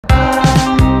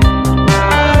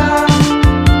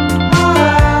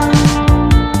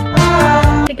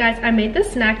I made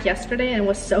this snack yesterday and it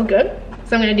was so good,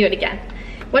 so I'm gonna do it again.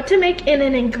 What to make in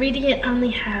an ingredient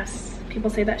only house. People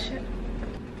say that shit.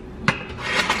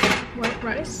 White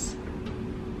rice.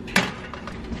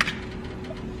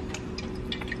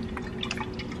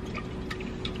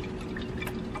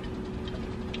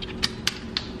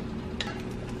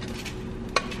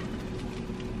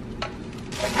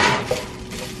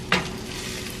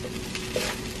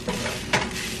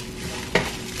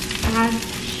 Add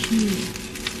cheese.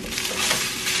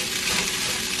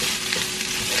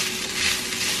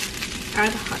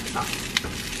 Add hot sauce.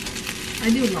 I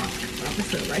do love hot sauce,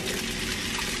 so I like it.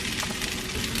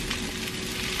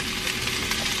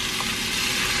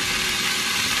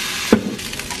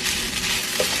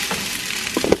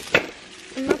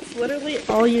 And that's literally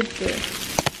all you do.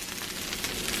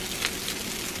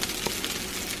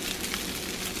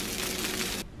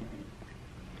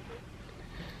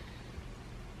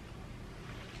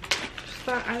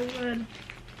 Thought I would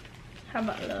have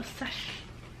a little sesh.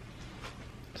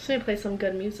 Just need to play some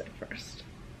good music first.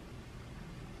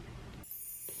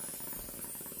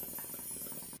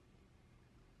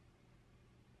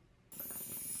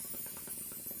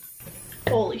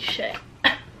 Holy shit.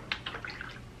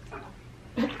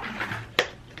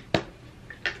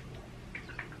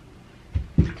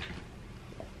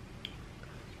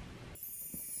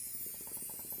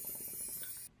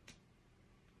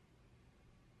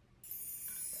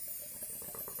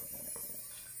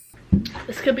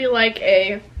 This could be like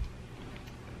a,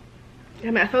 I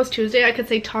mean, if it was Tuesday, I could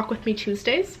say talk with me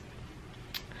Tuesdays.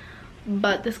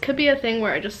 But this could be a thing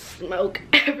where I just smoke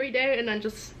every day and then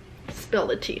just spill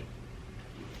the tea.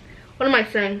 What am I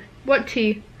saying? What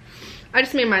tea? I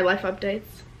just made my life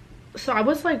updates. So I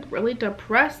was like really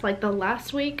depressed like the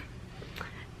last week.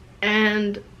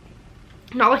 And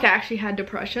not like I actually had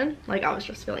depression. Like I was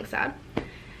just feeling sad.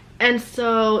 And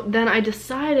so then I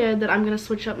decided that I'm gonna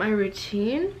switch up my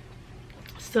routine.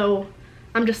 So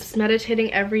I'm just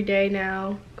meditating every day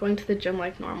now, going to the gym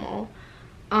like normal.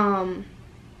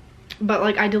 But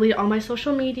like I delete all my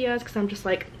social medias because I'm just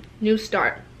like, new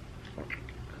start.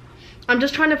 I'm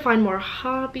just trying to find more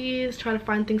hobbies, try to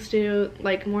find things to do,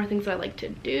 like more things I like to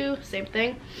do, same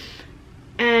thing.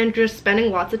 And just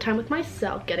spending lots of time with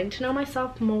myself, getting to know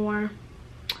myself more,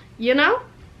 you know?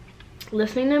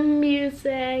 Listening to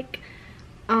music,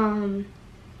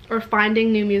 or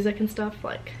finding new music and stuff,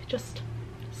 like just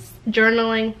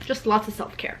journaling, just lots of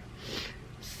self-care.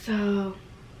 So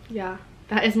yeah,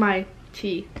 that is my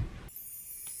tea.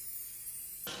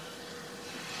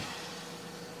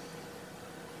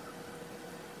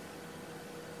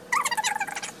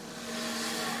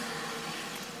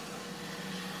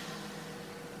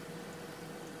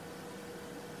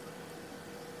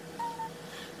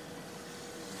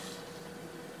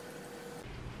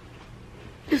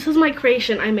 This is my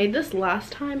creation. I made this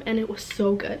last time and it was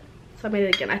so good. So I made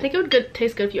it again. I think it would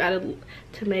taste good if you added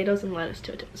tomatoes and lettuce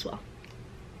to it as well.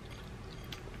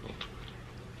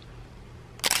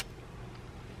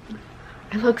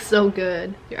 It looks so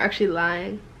good. You're actually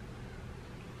lying.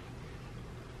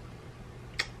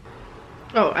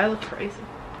 Oh, I look crazy.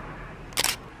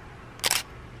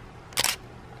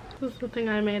 This is the thing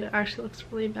I made. It actually looks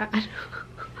really bad.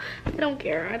 I don't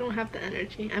care. I don't have the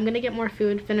energy. I'm gonna get more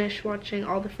food, finish watching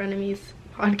all the Frenemies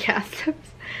podcasts.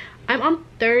 I'm on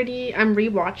 30. I'm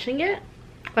rewatching it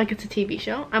like it's a TV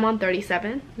show. I'm on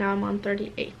 37. Now I'm on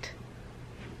 38.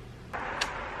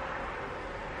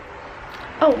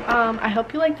 Oh, I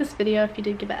hope you liked this video. If you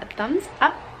did, give it a thumbs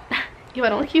up. Yo, I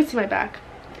don't like using my back.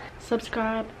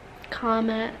 Subscribe,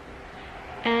 comment,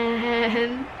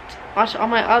 and watch all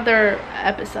my other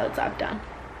episodes I've done.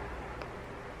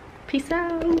 Peace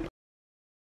out.